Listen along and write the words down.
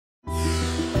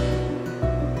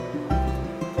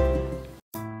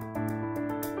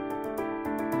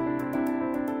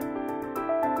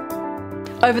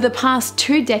Over the past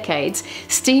 2 decades,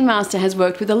 Steamaster has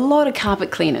worked with a lot of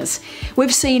carpet cleaners.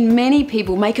 We've seen many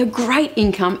people make a great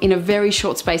income in a very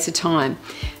short space of time.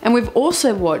 And we've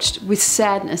also watched with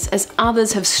sadness as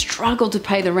others have struggled to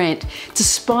pay the rent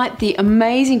despite the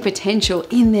amazing potential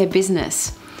in their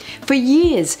business. For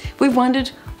years, we've wondered,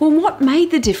 well, what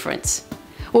made the difference?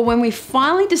 Well, when we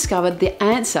finally discovered the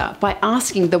answer by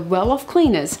asking the well-off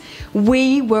cleaners,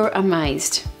 we were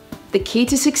amazed. The key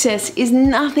to success is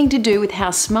nothing to do with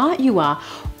how smart you are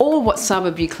or what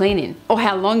suburb you clean in or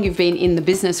how long you've been in the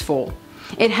business for.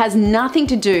 It has nothing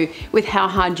to do with how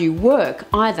hard you work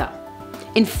either.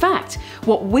 In fact,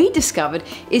 what we discovered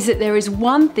is that there is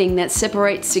one thing that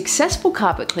separates successful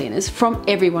carpet cleaners from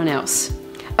everyone else.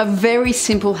 A very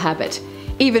simple habit.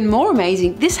 Even more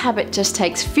amazing, this habit just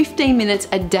takes 15 minutes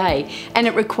a day and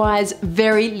it requires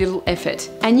very little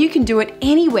effort. And you can do it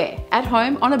anywhere, at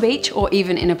home, on a beach, or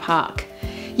even in a park.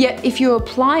 Yet if you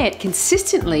apply it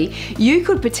consistently, you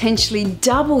could potentially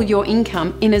double your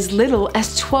income in as little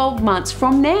as 12 months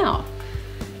from now.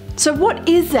 So what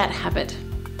is that habit?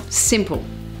 Simple.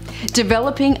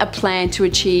 Developing a plan to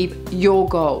achieve your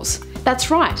goals. That's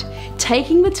right,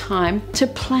 taking the time to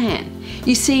plan.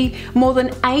 You see, more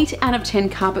than 8 out of 10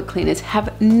 carpet cleaners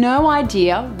have no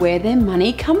idea where their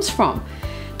money comes from.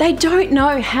 They don't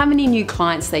know how many new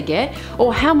clients they get,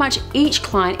 or how much each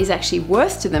client is actually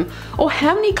worth to them, or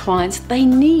how many clients they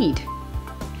need.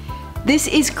 This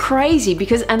is crazy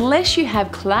because unless you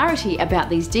have clarity about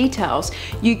these details,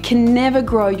 you can never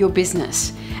grow your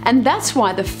business. And that's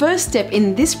why the first step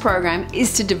in this program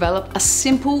is to develop a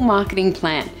simple marketing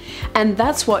plan. And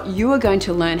that's what you are going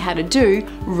to learn how to do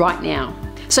right now.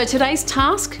 So today's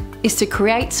task is to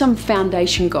create some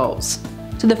foundation goals.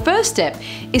 So the first step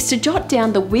is to jot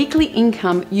down the weekly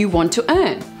income you want to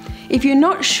earn. If you're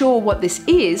not sure what this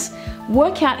is,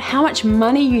 work out how much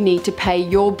money you need to pay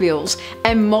your bills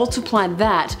and multiply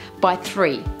that by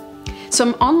 3.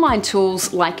 Some online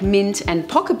tools like Mint and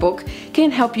Pocketbook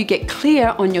can help you get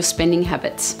clear on your spending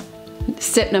habits.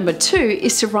 Step number 2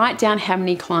 is to write down how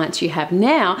many clients you have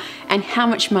now and how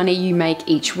much money you make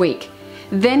each week.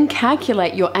 Then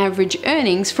calculate your average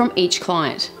earnings from each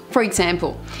client. For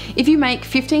example, if you make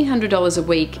 $1,500 a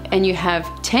week and you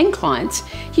have 10 clients,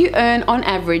 you earn on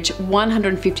average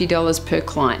 $150 per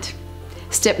client.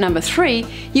 Step number 3,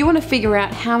 you want to figure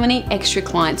out how many extra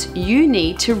clients you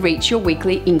need to reach your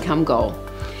weekly income goal.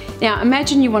 Now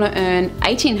imagine you want to earn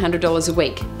 $1,800 a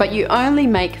week, but you only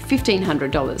make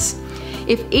 $1,500.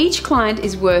 If each client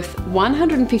is worth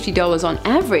 $150 on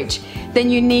average, then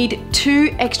you need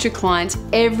 2 extra clients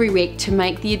every week to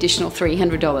make the additional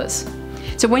 $300.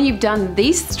 So when you've done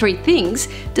these 3 things,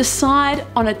 decide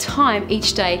on a time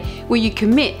each day where you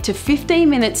commit to 15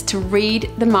 minutes to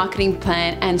read the marketing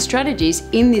plan and strategies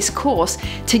in this course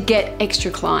to get extra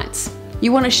clients.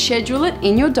 You want to schedule it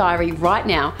in your diary right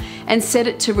now and set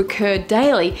it to recur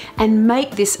daily and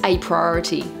make this a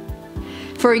priority.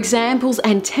 For examples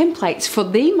and templates for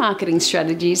the marketing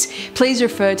strategies, please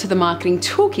refer to the Marketing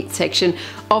Toolkit section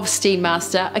of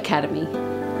Steamaster Academy.